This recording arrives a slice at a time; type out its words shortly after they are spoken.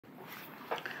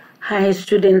Hi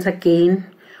students, again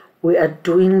we are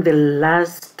doing the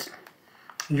last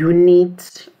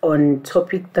unit on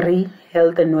topic 3,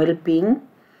 health and well-being.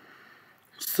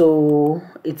 So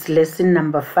it's lesson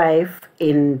number 5,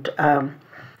 and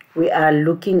we are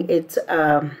looking at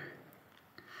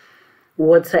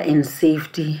water and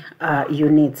safety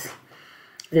units.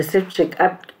 The subject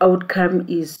outcome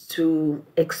is to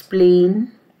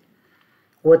explain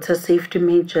water safety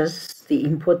measures, the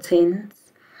importance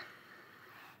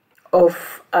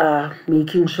of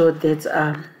making sure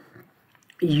that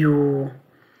you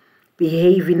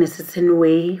behave in a certain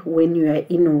way when you are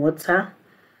in water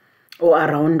or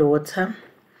around water.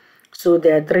 So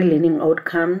there are 3 learning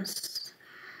outcomes.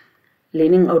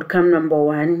 Learning outcome number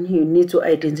 1, you need to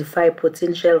identify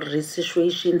potential risk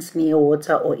situations near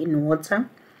water or in water.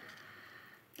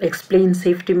 Explain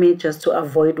safety measures to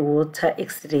avoid water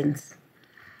accidents.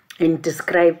 And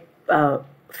describe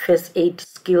first aid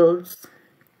skills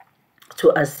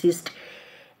to assist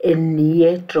a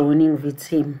near drowning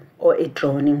victim or a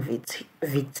drowning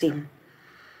victim.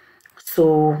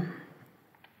 So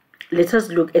let us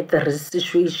look at the risk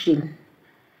situation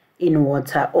in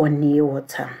water or near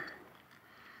water.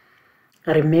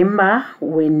 Remember,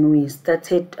 when we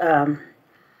started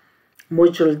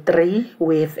module 3,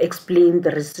 we have explained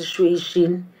the risk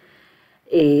situation,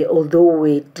 although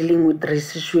we're dealing with the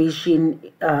risk situation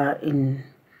in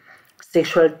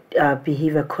sexual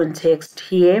behavior context.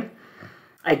 Here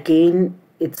again,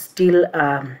 it's still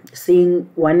saying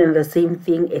one and the same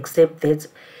thing, except that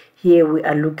here we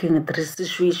are looking at the risk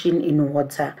situation in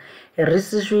water. A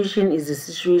risk situation is a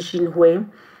situation where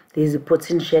there is a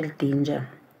potential danger.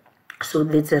 So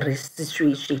that's a risk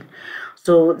situation.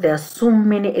 So there are so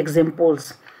many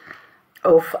examples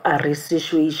of a risk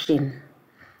situation.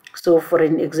 So for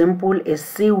an example, a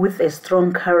sea with a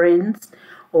strong current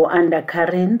or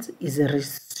undercurrent is a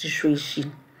risk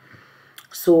situation.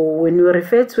 So when we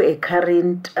refer to a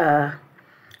current,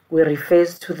 we refer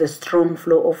to the strong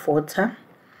flow of water.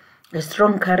 A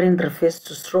strong current refers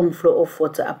to strong flow of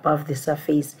water above the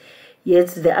surface, yet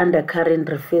the undercurrent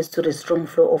refers to the strong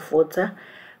flow of water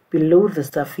below the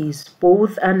surface.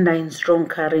 Both under and strong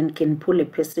current can pull a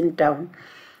person down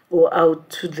or out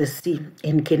to the sea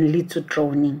and can lead to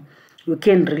drowning. You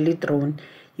can really drown.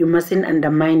 You mustn't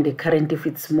undermine the current if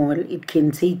it's small. It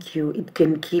can take you, it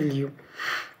can kill you.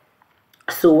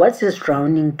 So what is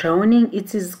drowning? Drowning,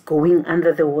 it is going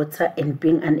under the water and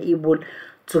being unable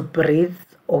to breathe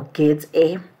or get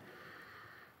air,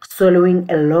 swallowing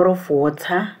a lot of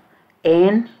water,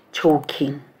 and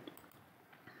choking.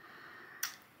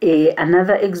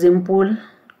 Another example,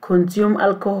 consume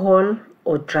alcohol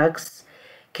or drugs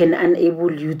can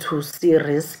enable you to see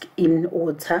risk in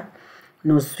water,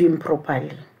 nor swim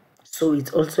properly. So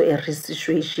it's also a risk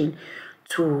situation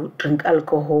to drink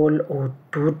alcohol or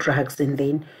do drugs and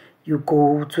then you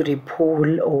go to the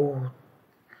pool or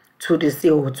to the sea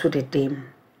or to the dam.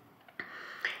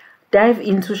 Dive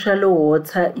into shallow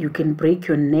water, you can break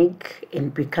your neck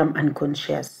and become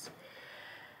unconscious.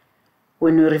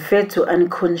 When we refer to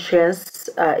unconscious,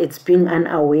 it's being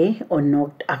unaware or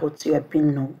knocked out. You are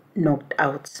being knocked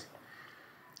out.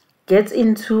 Get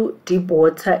into deep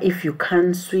water if you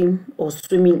can't swim, or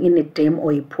swimming in a dam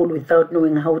or a pool without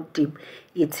knowing how deep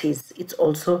it is. It's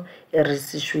also a risk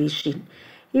situation.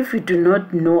 If you do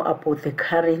not know about the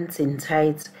currents and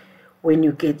tides when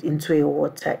you get into a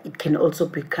water, it can also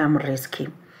become risky.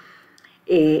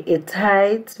 A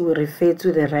tide will refer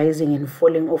to the rising and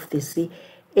falling of the sea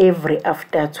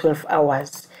after 12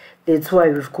 hours. That's why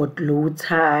we've got low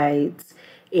tides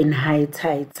and high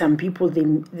tides. Some people,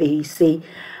 they say,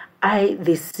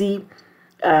 the sea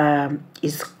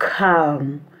is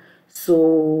calm,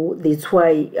 so that's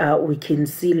why we can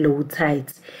see low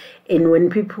tides. And when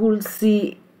people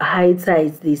see high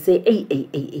tides, they say,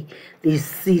 hey, this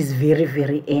sea is very,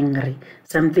 very angry.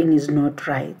 Something is not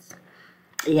right.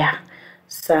 Yeah,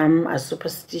 some are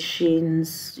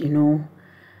superstitions,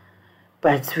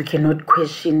 but we cannot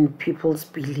question people's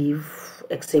belief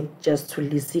except just to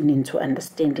listen and to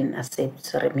understand and accept.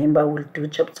 So remember, we'll do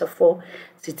chapter 4,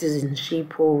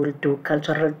 citizenship, or we'll do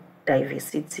cultural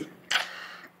diversity.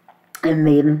 And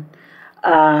then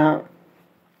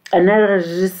another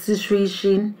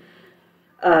situation,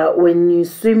 when you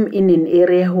swim in an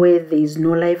area where there is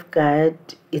no lifeguard,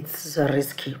 it's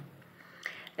risky.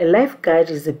 A lifeguard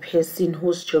is a person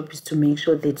whose job is to make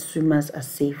sure that swimmers are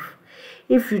safe.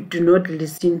 If you do not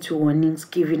listen to warnings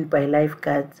given by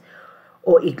lifeguards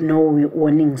or ignore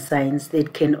warning signs,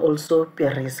 that can also be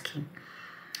risky.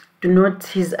 Do not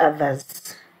tease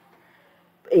others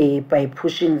by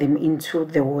pushing them into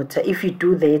the water. If you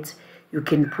do that, you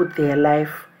can put their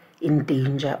life in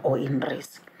danger or in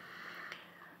risk.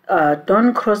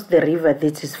 Don't cross the river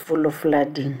that is full of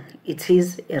flooding. It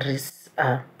is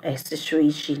a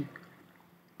situation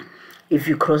if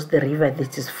you cross the river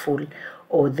that is full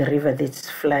or the river that is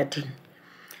flooding.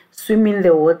 Swim in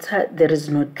the water that is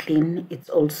not clean. It's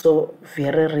also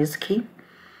very risky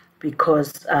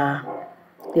because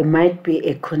there might be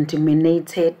a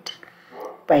contaminated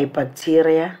by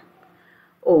bacteria,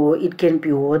 or it can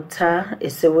be water, a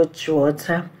sewage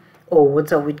water, or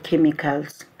water with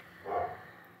chemicals.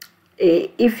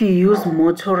 If you use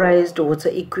motorized water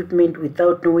equipment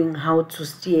without knowing how to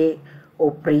steer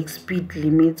or break speed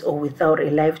limits, or without a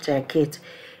life jacket,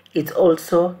 it's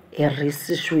also a risk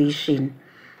situation,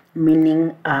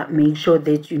 meaning make sure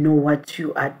that you know what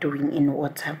you are doing in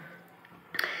water.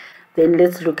 Then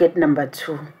let's look at number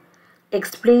 2.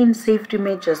 Explain safety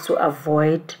measures to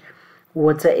avoid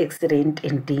water accident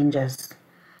and dangers.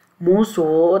 Most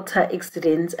water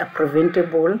accidents are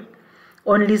preventable.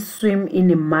 Only swim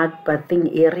in a marked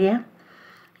bathing area.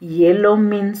 Yellow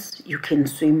means you can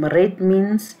swim. Red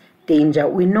means danger.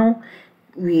 We know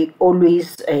we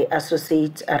always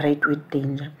associate red with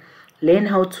danger. Learn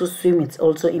how to swim. It's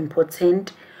also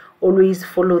important. Always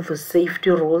follow the safety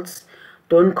rules.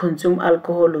 Don't consume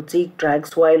alcohol or take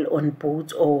drugs while on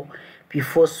boat or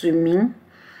before swimming.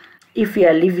 If you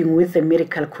are living with a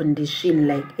medical condition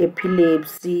like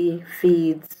epilepsy,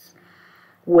 fits,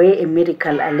 wear a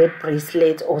medical alert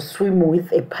bracelet or swim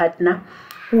with a partner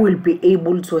who will be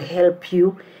able to help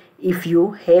you if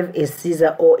you have a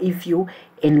seizure or if you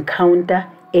encounter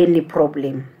any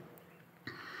problem.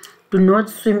 Do not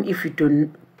swim if you do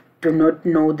not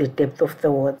know the depth of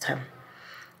the water.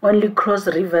 Only cross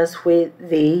rivers where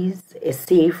there is a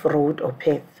safe road or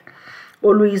path.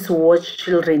 Always watch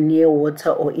children near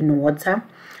water or in water.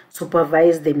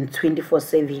 Supervise them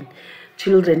 24/7.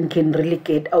 Children can really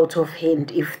get out of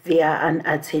hand if they are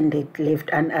unattended, left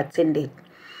unattended.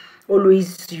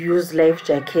 Always use life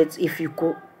jackets if you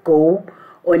go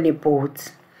on a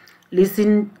boat.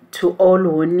 Listen to all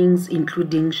warnings,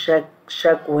 including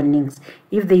shark warnings.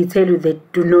 If they tell you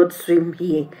that do not swim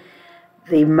here,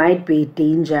 there might be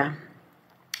danger.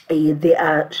 There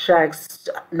are sharks,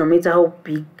 no matter how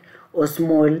big or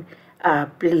small.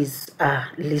 Please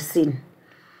listen.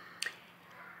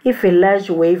 If a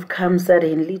large wave comes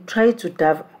suddenly, try to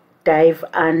dive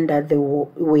under the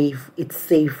wave. It's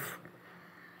safe.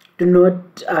 Do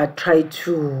not try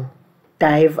to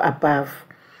dive above.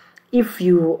 If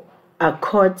you are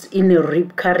caught in a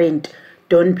rip current,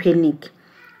 don't panic.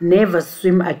 Never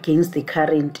swim against the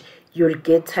current. You'll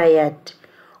get tired.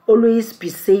 Always be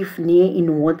safe near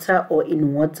in water or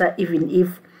in water, even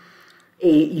if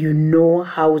you know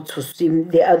how to swim.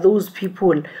 There are those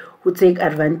people who take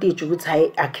advantage, which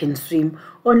I can swim,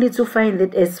 only to find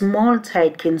that a small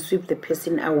tide can sweep the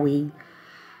person away.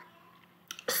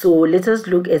 So let us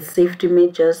look at safety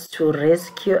measures to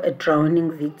rescue a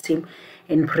drowning victim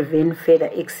and prevent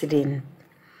further accident.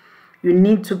 You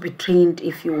need to be trained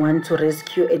if you want to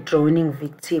rescue a drowning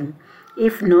victim.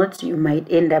 If not, you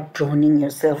might end up drowning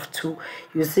yourself too.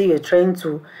 You see, you're trying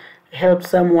to help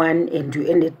someone and you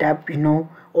ended up,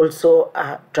 also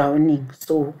drowning.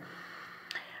 So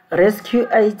rescue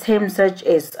items such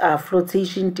as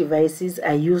flotation devices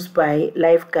are used by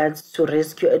lifeguards to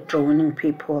rescue a drowning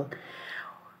people.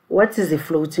 What is a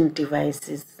floating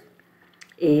devices?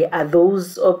 Are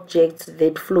those objects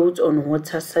that float on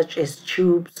water, such as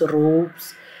tubes,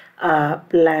 ropes,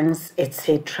 planks,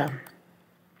 etc.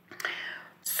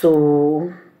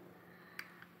 So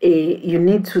you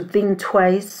need to think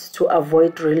twice to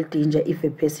avoid real danger if a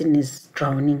person is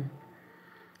drowning.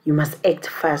 You must act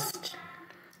fast.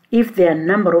 If there are a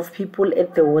number of people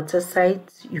at the water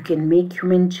site, you can make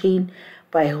human chain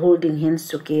by holding hands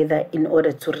together in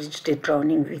order to reach the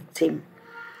drowning victim.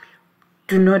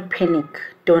 Do not panic.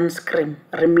 Don't scream.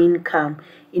 Remain calm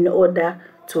in order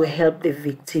to help the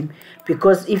victim.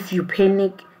 Because if you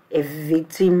panic, a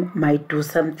victim might do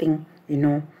something,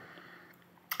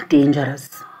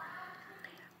 dangerous,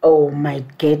 or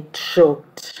might get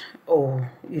shocked,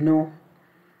 or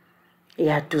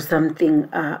do something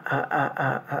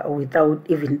without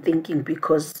even thinking,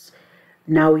 because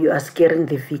now you are scaring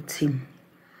the victim.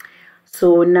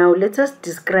 So now let us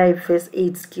describe first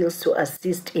aid skills to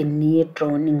assist a near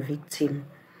drowning victim.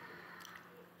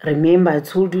 Remember, I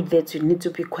told you that you need to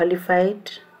be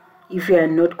qualified. If you are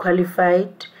not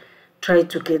qualified, try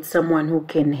to get someone who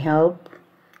can help,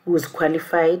 who is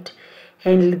qualified.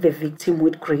 Handle the victim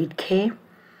with great care.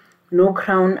 No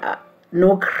crowd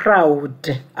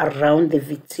around the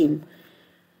victim.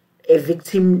 A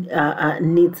victim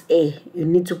needs air. You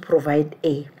need to provide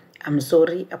air. I'm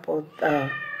sorry about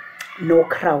no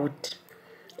crowd.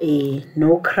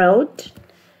 No crowd.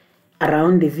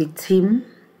 around the victim,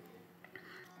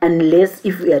 unless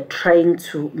if we are trying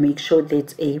to make sure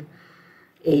that the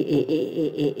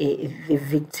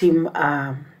victim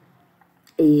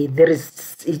is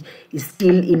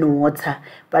still in water.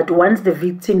 But once the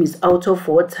victim is out of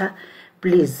water,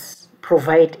 please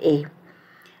provide air.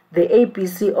 The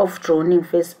ABC of drowning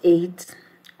first aid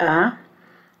are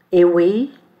airway,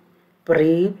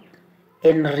 breathe,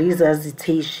 and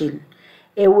resuscitation.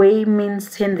 Airway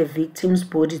means turn the victim's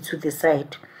body to the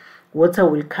side. Water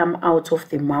will come out of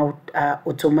the mouth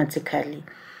automatically,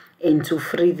 and to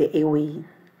free the airway.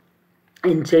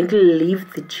 And gently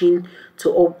lift the chin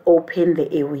to open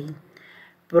the airway.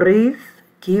 Breathe,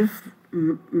 give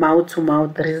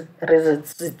mouth-to-mouth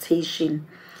resuscitation.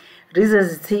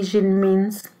 Resuscitation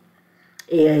means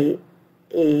a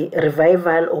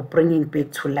revival or bringing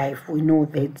back to life. We know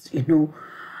that,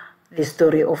 the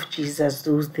story of Jesus,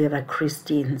 those that are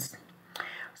Christians.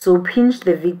 So pinch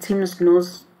the victim's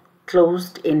nose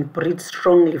closed and breathe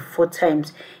strongly 4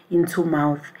 times into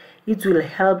mouth. It will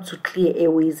help to clear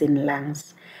airways and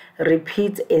lungs.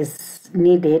 Repeat as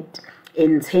needed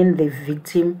and turn the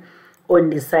victim on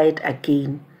the side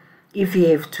again. If you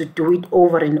have to do it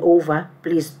over and over,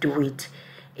 please do it,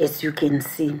 as you can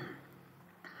see.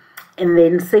 And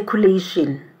then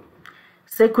circulation.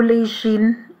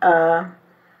 Circulation,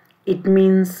 it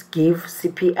means give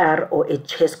CPR or a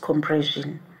chest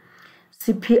compression.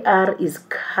 CPR is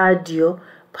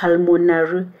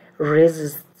cardiopulmonary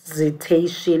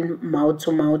resuscitation,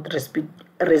 mouth-to-mouth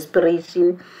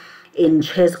respiration, and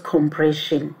chest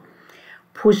compression.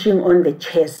 Pushing on the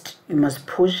chest. You must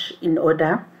push in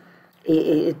order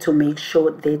to make sure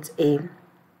that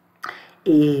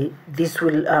this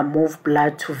will move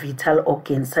blood to vital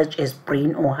organs such as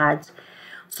brain or heart.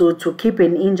 So to keep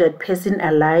an injured person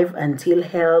alive until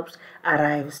help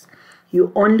arrives.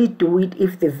 You only do it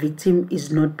if the victim is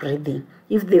not breathing.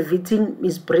 If the victim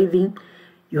is breathing,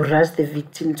 you rush the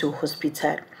victim to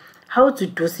hospital. How to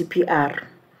do CPR?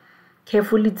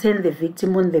 Carefully turn the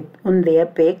victim on their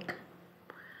back.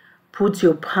 Put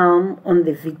your palm on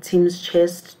the victim's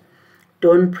chest.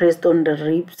 Don't press on the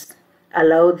ribs.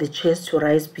 Allow the chest to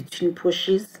rise between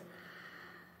pushes.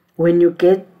 When you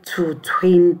get to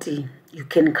 20, you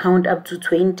can count up to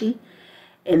 20,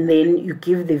 and then you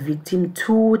give the victim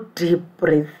 2 deep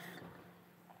breaths.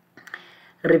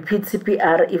 Repeat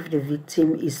CPR if the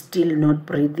victim is still not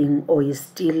breathing or is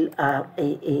still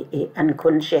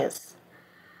unconscious.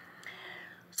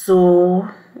 So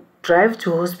drive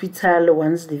to hospital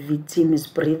once the victim is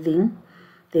breathing.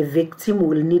 The victim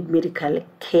will need medical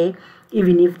care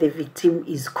even if the victim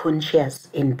is conscious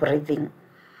and breathing.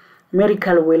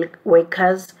 Medical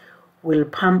workers will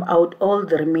pump out all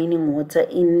the remaining water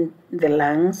in the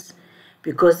lungs,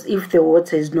 because if the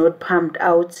water is not pumped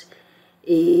out,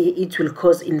 it will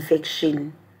cause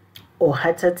infection or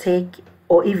heart attack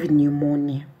or even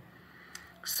pneumonia.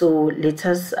 So let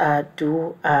us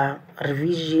do a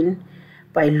revision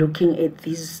by looking at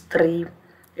these 3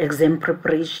 exam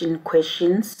preparation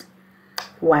questions.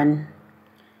 1.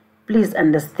 Please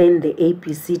understand the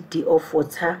ABCD of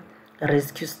water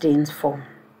rescue stands for.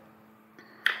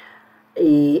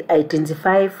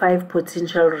 Identify 5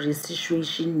 potential risk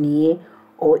situations near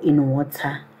or in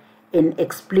water, and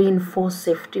explain 4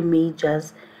 safety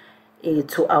measures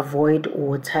to avoid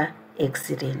water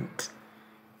accident.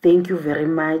 Thank you very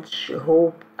much.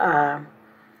 Hope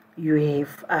you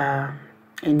have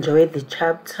enjoyed the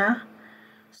chapter.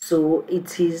 So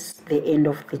it is the end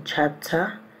of the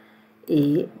chapter,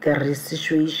 the risk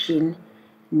situation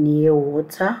near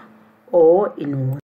water or in water.